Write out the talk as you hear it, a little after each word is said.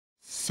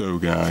So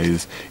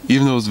guys,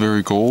 even though it's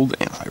very cold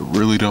and I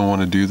really don't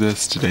want to do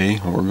this today,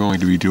 we're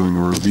going to be doing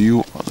a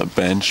review on the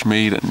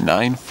Benchmade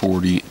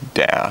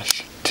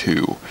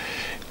 940-2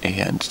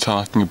 and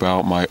talking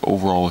about my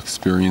overall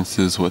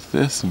experiences with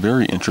this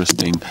very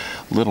interesting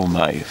little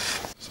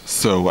knife.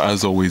 So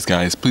as always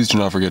guys, please do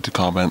not forget to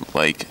comment,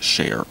 like,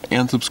 share,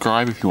 and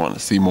subscribe if you want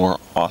to see more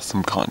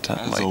awesome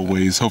content. As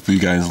always, hopefully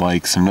you guys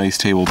like some nice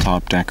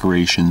tabletop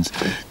decorations.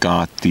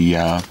 Got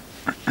the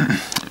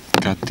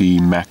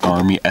Mac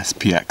Army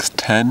SPX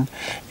 10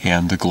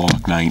 and the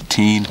Glock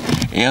 19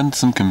 and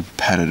some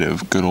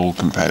good old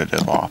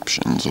competitive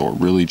options, or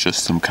really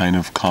just some kind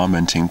of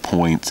commenting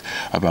points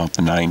about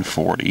the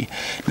 940.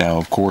 Now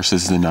of course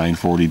this is the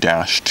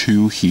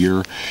 940-2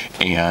 here,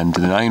 and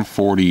the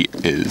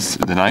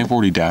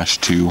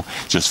 940-2,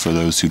 just for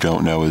those who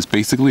don't know, is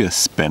basically a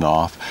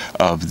spin-off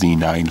of the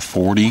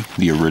 940,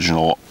 the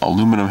original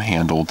aluminum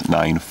handled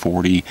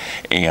 940,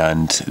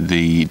 and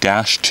the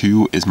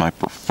 -2 is my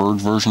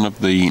preferred version of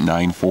the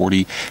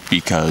 940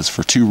 because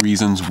for two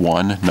reasons.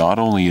 One, not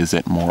only is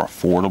it more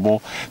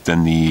affordable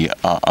than the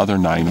other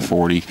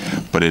 940,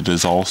 but it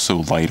is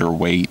also lighter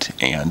weight,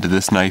 and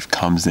this knife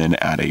comes in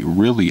at a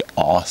really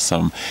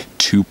awesome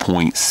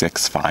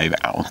 2.65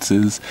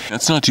 ounces.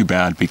 That's not too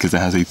bad because it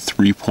has a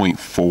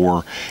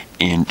 3.4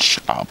 inch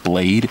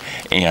blade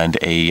and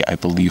a, I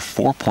believe,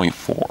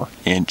 4.4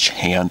 inch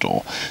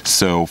handle.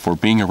 So for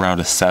being around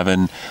a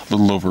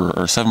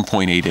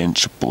 7.8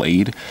 inch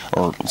blade,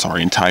 or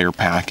sorry, entire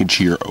package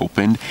here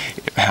opened,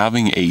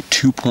 having a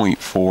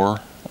 2.4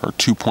 or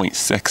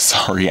 2.6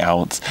 sorry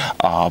ounce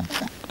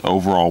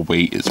overall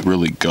weight is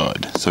really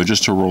good. So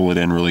just to roll it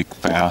in really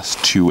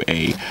fast to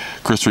a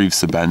Chris Reeve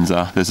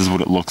Sebenza, this is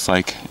what it looks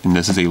like, and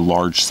this is a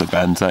large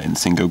Sebenza in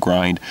single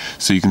grind.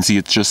 So you can see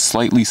it's just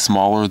slightly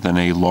smaller than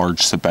a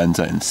large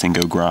Sebenza in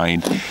single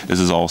grind. This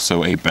is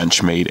also a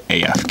Benchmade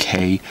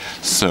AFK,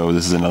 so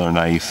this is another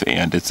knife,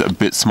 and it's a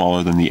bit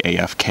smaller than the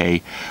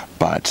AFK,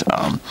 but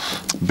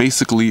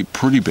basically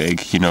pretty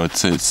big. You know,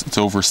 it's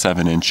over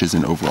 7 inches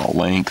in overall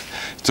length.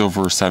 It's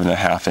over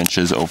 7.5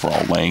 inches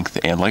overall length,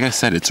 and like I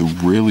said, it's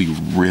really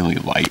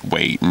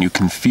lightweight, and you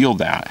can feel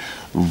that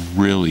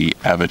really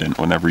evident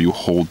whenever you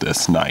hold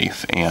this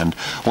knife. And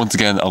once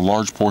again, a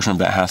large portion of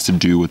that has to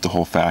do with the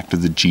whole fact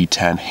of the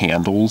G10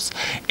 handles,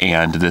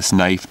 and this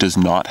knife does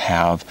not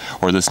have,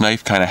 or this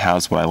knife kind of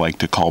has what I like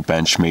to call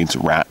Benchmade's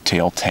rat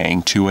tail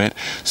tang to it.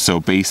 So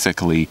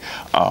basically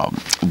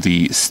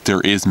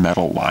there is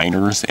metal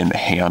liners in the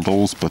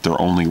handles, but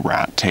they're only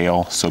rat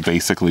tail. So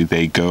basically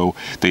they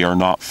are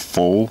not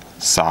full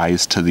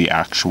size to the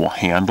actual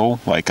handle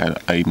like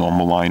a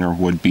normal liner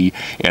would be,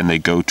 and they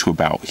go to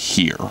about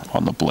here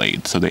on the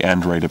blade. So they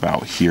end right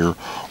about here,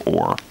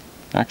 or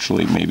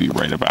actually maybe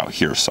right about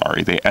here,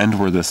 sorry. They end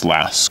where this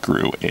last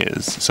screw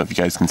is. So if you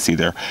guys can see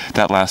there,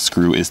 that last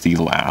screw is the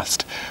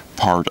last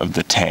part of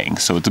the tang.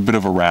 So it's a bit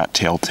of a rat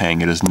tail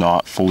tang. It does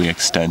not fully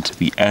extend to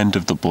the end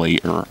of the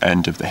blade or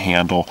end of the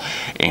handle,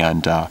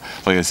 and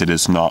like I said,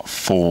 it's not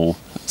full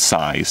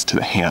size to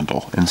the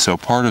handle, and so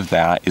part of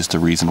that is the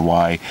reason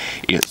why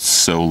it's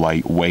so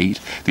lightweight.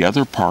 The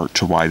other part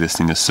to why this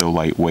thing is so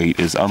lightweight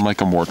is,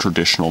 unlike a more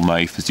traditional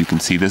knife, as you can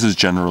see, this is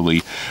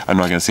generally, I'm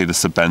not going to say the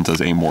Sebenza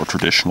is a more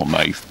traditional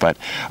knife, but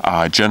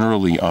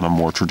generally on a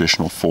more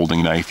traditional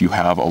folding knife you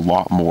have a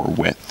lot more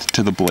width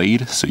to the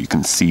blade. So you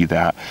can see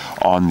that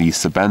on the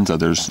Sebenza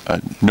there's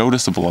a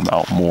noticeable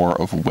amount more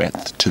of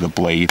width to the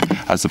blade,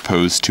 as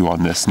opposed to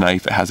on this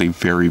knife it has a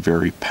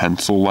very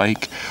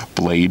pencil-like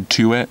blade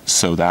to it,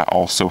 so that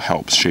also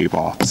helps shave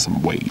off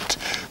some weight.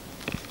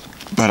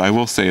 But I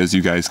will say, as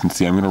you guys can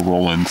see, I'm going to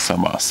roll in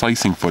some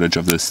slicing footage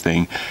of this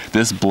thing.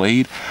 This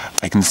blade,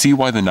 I can see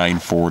why the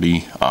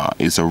 940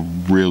 is a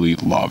really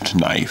loved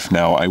knife.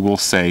 Now, I will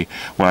say,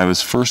 when I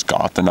first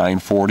got the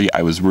 940,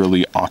 I was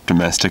really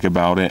optimistic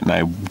about it, and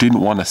I didn't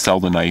want to sell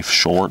the knife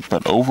short,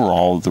 but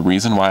overall, the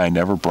reason why I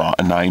never brought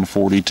a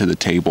 940 to the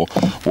table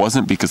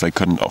wasn't because I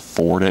couldn't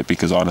afford it,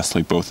 because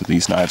honestly, both of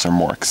these knives are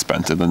more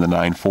expensive than the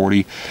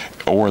 940,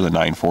 or the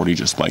 940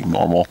 just like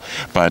normal.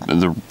 But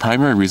the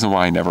primary reason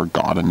why I never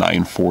got a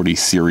 940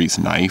 series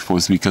knife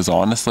was because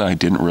honestly I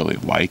didn't really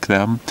like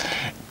them.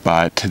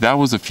 But that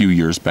was a few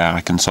years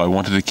back, and so I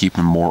wanted to keep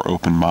a more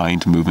open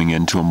mind moving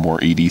into a more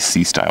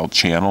EDC style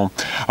channel.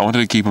 I wanted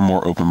to keep a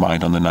more open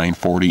mind on the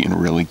 940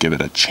 and really give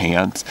it a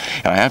chance.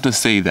 And I have to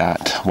say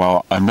that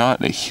while I'm not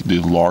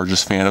the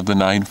largest fan of the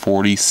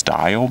 940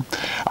 style,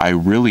 I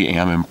really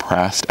am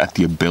impressed at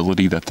the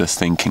ability that this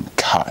thing can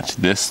cut.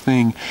 This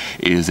thing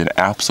is an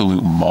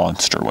absolute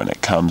monster when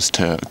it comes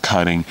to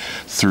cutting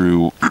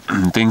through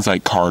things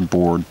like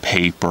cardboard,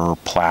 paper,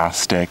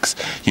 plastics,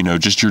 you know,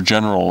 just your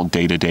general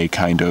day-to-day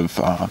kind of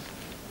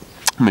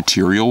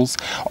materials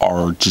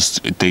are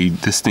just,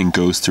 this thing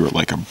goes through it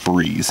like a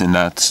breeze, and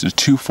that's a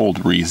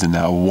twofold reason.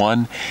 Now,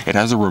 one, it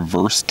has a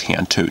reverse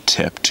tanto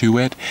tip to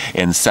it,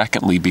 and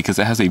secondly, because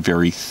it has a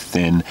very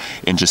thin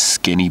and just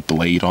skinny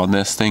blade on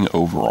this thing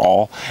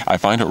overall, I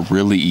find it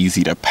really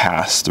easy to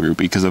pass through,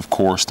 because of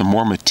course the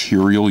more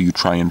material you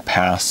try and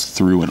pass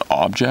through an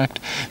object,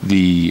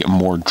 the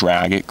more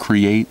drag it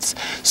creates.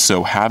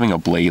 So having a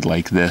blade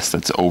like this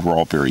that's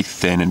overall very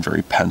thin and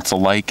very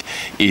pencil-like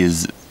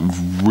is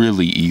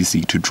really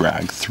easy to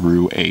drag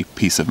through a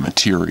piece of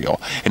material.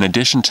 In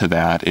addition to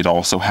that, it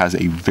also has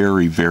a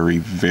very, very,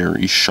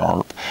 very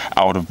sharp,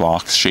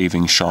 out-of-box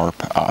shaving sharp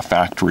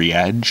factory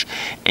edge,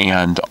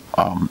 and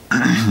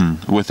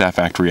with that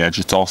factory edge,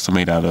 it's also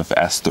made out of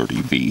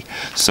S30V,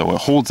 so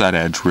it holds that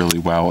edge really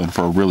well and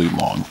for a really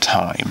long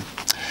time.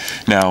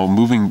 Now,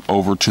 moving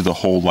over to the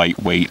whole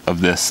lightweight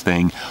of this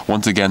thing,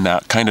 once again,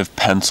 that kind of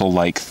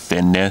pencil-like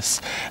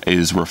thinness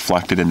is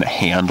reflected in the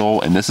handle,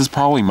 and this is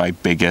probably my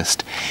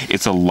biggest.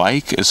 It's a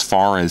like as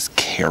far as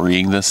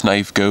carrying this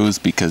knife goes,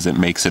 because it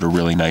makes it a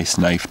really nice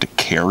knife to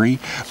carry,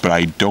 but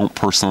I don't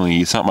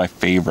personally, it's not my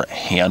favorite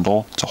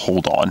handle to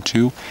hold on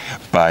to,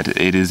 but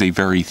it is a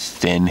very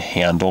thin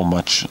handle,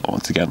 much,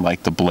 once again,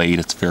 like the blade,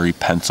 it's very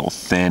pencil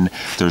thin.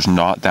 There's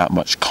not that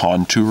much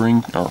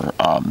contouring or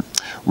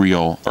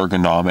real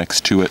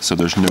ergonomics to it, so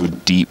there's no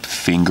deep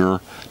finger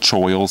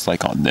choils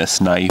like on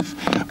this knife,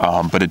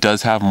 but it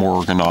does have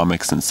more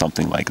ergonomics than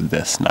something like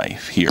this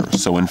knife here.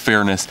 So in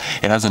fairness,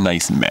 it has a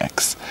nice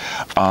mix.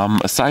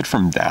 Aside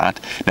from that,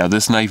 now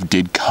this knife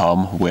did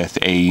come with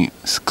a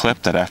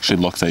clip that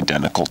actually looks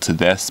identical to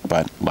this,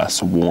 but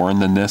less worn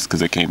than this,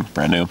 because it came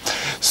brand new.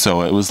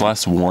 So it was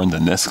less worn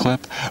than this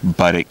clip,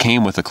 but it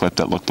came with a clip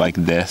that looked like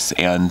this,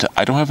 and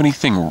I don't have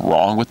anything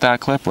wrong with that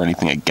clip or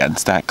anything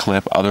against that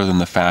clip, other than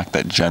the fact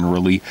that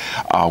generally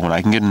when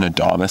I can get an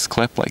Adamas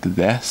clip like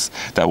this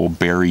that will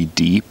bury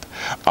deep,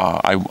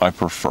 I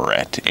prefer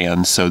it.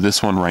 And so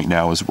this one right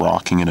now is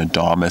rocking an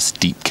Adamas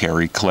deep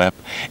carry clip,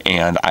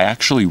 and I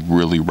actually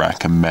really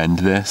recommend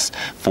this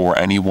for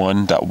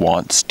anyone that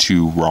wants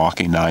to rock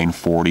a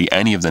 940,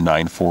 any of the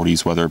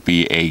 940s, whether it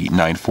be a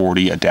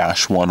 940, a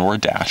 -1, or a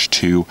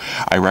 -2.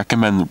 I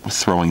recommend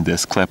throwing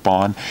this clip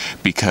on,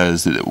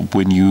 because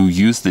when you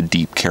use the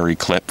deep carry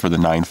clip for the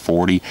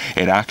 940,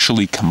 it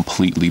actually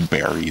completely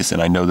buries.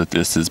 And I know that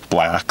this is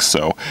black,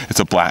 so it's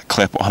a black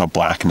clip on a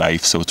black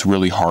knife, so it's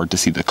really hard to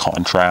see the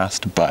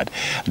contrast, but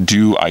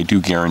I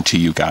do guarantee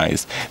you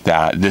guys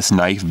that this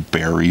knife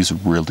buries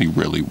really,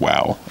 really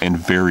well and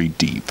very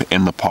deep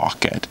in the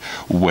pocket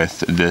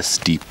with this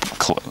deep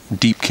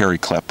carry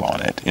clip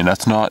on it. And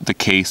that's not the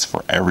case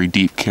for every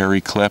deep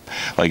carry clip.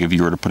 Like if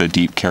you were to put a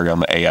deep carry on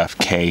the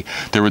AFK,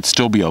 there would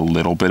still be a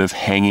little bit of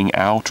hanging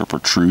out or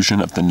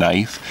protrusion of the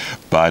knife,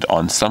 but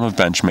on some of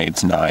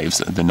Benchmade's knives,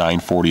 the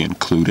 940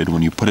 included,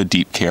 when you put a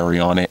deep carry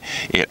on it,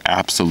 it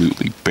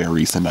absolutely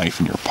buries the knife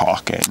in your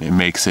pocket, and it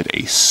makes it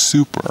a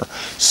super,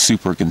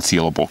 super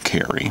concealable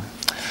carry.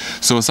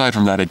 So aside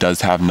from that, it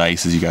does have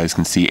nice, as you guys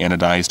can see,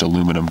 anodized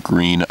aluminum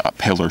green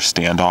pillar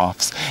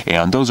standoffs,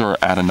 and those are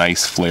add a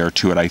nice flair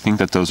to it. I think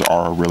that those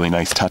are a really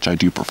nice touch. I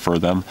do prefer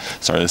them.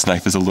 Sorry, this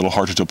knife is a little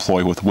hard to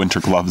deploy with winter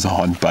gloves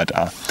on, but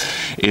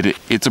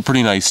it's a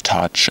pretty nice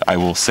touch, I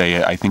will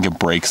say. I think it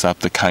breaks up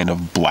the kind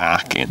of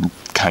black and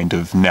kind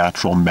of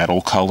natural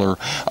metal color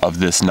of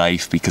this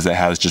knife, because it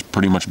has just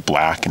pretty much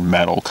black and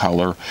metal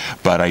color,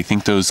 but I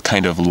think those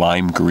kind of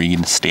lime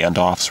green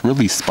standoffs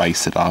really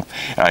spice it up,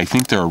 and I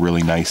think they're a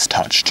really nice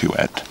touch to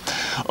it.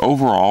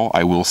 Overall,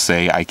 I will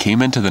say I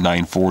came into the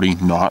 940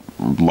 not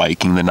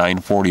liking the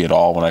 940 at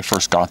all when I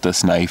first got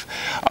this knife.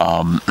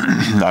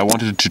 I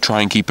wanted to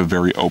try and keep a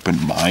very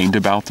open mind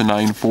about the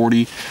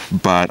 940,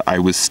 but I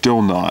was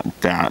still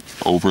not that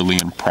overly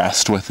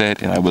impressed with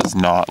it, and I was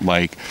not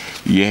like,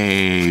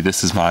 yay,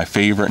 this is my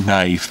favorite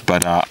knife.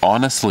 But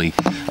honestly,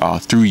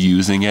 through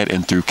using it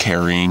and through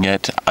carrying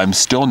it, I'm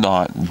still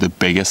not the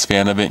biggest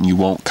fan of it, and you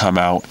won't come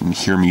out and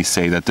hear me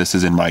say that this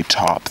is in my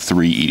top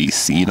 3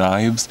 EDC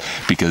knives,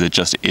 because it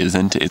just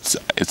isn't. It's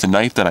a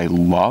knife that I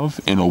love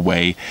in a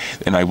way,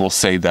 and I will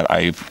say that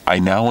I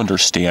now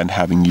understand,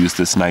 having used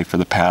this knife for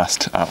the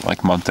past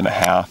like month and a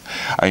half,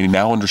 I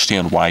now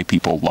understand why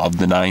people love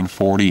the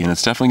 940, and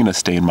it's definitely going to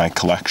stay in my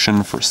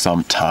collection for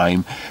some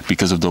time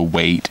because of the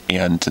weight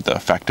and the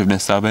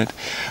effectiveness of it.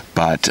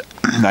 But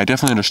I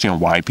definitely understand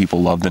why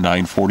people love the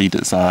 940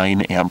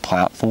 design and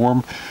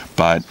platform,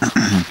 but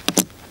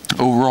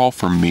overall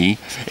for me,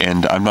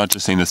 and I'm not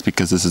just saying this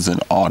because this is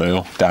an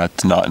auto,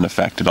 that's not an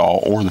effect at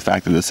all, or the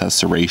fact that this has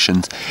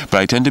serrations,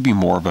 but I tend to be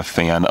more of a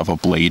fan of a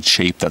blade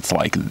shape that's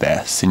like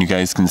this, and you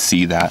guys can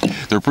see that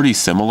they're pretty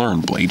similar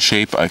in blade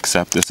shape,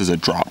 except this is a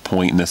drop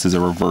point and this is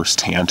a reverse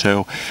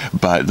tanto.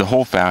 But the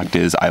whole fact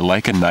is, I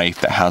like a knife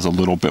that has a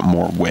little bit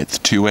more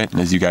width to it.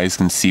 And as you guys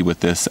can see with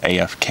this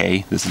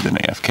AFK, this is an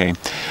AFK,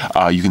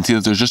 you can see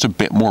that there's just a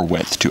bit more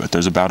width to it.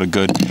 There's about a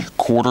good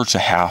 1/4 to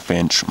 1/2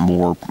 inch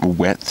more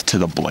width to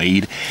the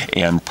blade.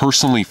 And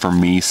personally for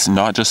me,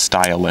 not just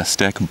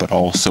stylistic, but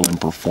also in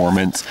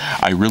performance,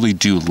 I really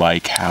do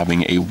like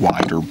having a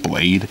wider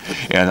blade.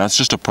 And that's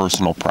just a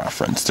personal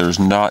preference. There's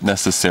not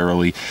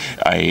necessarily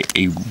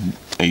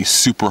a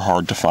super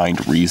hard to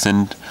find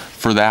reason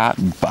for that,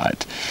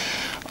 but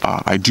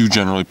I do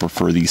generally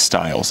prefer these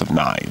styles of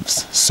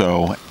knives.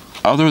 So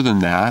other than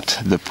that,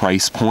 the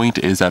price point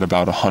is at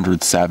about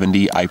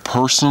 $170. I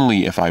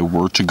personally, if I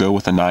were to go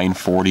with a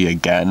 940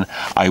 again,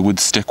 I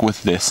would stick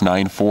with this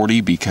 940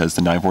 because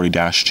the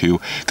 940-2,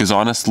 because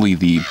honestly,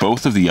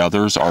 both of the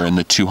others are in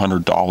the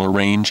 $200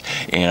 range,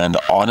 and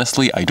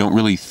honestly, I don't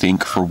really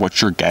think for what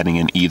you're getting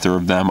in either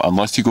of them,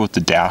 unless you go with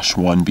the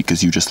 -1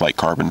 because you just like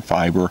carbon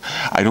fiber,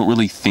 I don't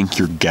really think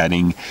you're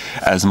getting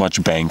as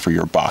much bang for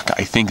your buck.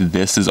 I think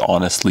this is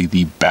honestly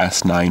the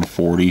best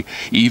 940,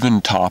 even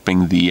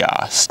topping the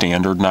standard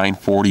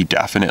 940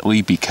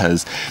 definitely,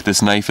 because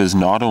this knife is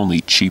not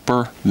only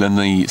cheaper than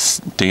the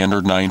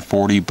standard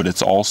 940, but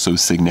it's also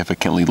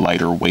significantly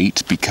lighter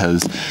weight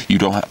because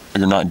you're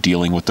not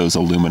dealing with those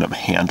aluminum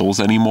handles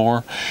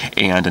anymore.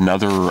 And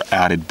another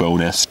added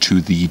bonus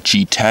to the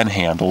G10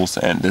 handles,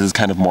 and this is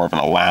kind of more of an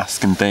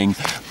Alaskan thing,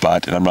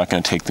 but and I'm not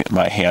going to take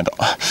my hand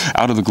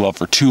out of the glove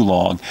for too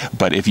long,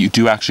 but if you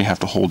do actually have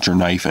to hold your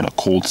knife in a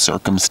cold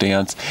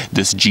circumstance,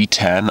 this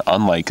G10,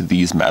 unlike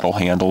these metal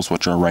handles,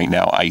 which are right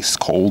now ice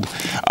cold,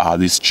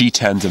 this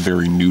G10 is a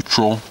very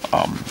neutral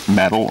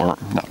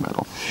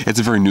it's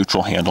a very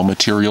neutral handle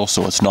material,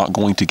 so it's not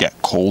going to get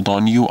cold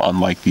on you,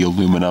 unlike the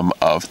aluminum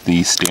of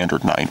the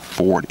standard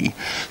 940.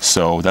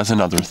 So that's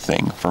another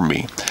thing for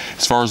me.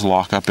 As far as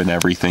lockup and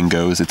everything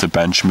goes, it's a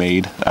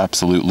Benchmade,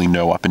 absolutely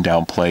no up and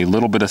down play, a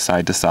little bit of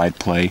side to side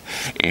play,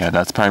 and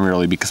that's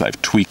primarily because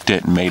I've tweaked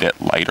it and made it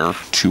lighter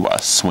to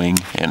swing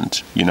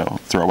and, you know,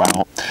 throw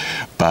out.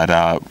 But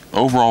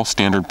overall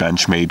standard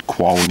Benchmade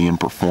quality and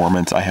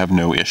performance, I have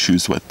no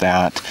issues with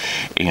that.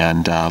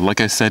 And like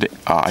I said,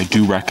 I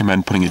do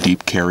recommend putting a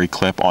deep carry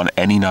clip on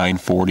any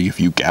 940 if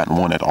you get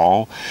one at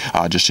all,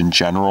 just in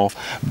general.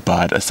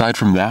 But aside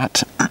from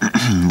that,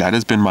 that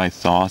has been my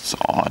thoughts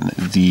on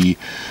the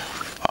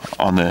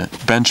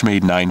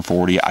Benchmade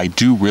 940. I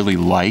do really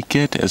like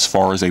it as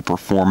far as a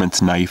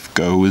performance knife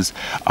goes.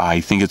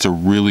 I think it's a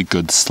really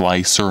good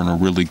slicer and a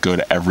really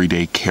good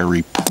everyday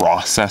carry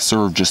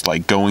processor, just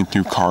like going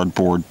through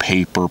cardboard,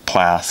 paper,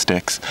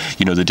 plastics,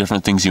 you know, the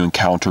different things you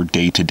encounter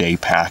day-to-day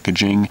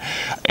packaging,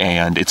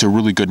 and it's a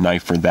really good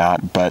knife for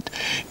that. But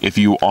if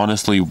you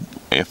honestly,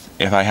 if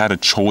I had a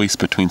choice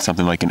between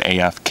something like an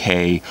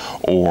AFK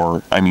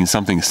or, I mean,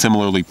 something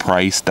similarly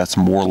priced that's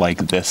more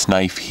like this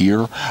knife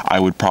here, I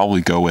would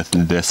probably go with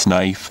this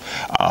knife,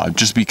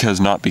 just because,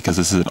 not because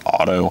this is an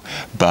auto,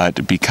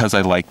 but because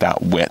I like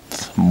that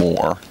width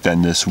more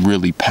than this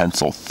really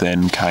pencil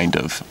thin kind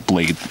of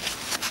blade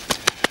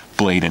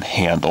and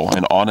handle.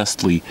 And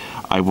honestly,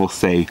 I will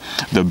say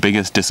the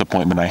biggest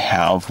disappointment I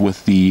have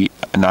with the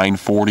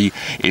 940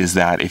 is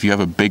that if you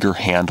have a bigger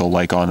handle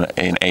like on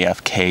an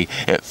AFK,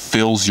 it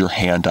fills your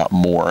hand up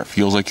more. It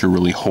feels like you're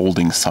really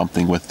holding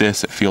something. With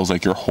this, it feels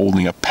like you're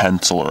holding a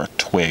pencil or a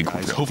twig.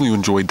 Hopefully you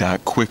enjoyed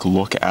that quick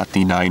look at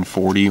the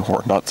 940,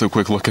 or not so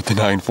quick look at the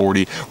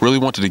 940. Really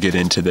wanted to get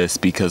into this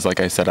because, like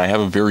I said, I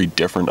have a very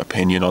different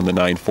opinion on the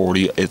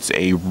 940. It's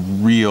a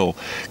real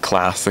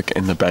classic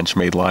in the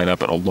Benchmade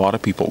lineup, and a lot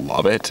of people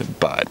love it,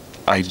 but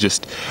I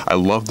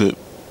love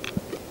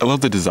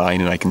the design,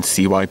 and I can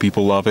see why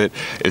people love it.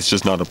 It's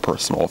just not a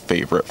personal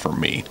favorite for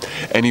me.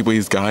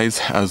 Anyways,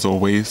 guys, as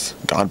always,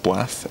 God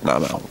bless, and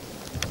I'm out.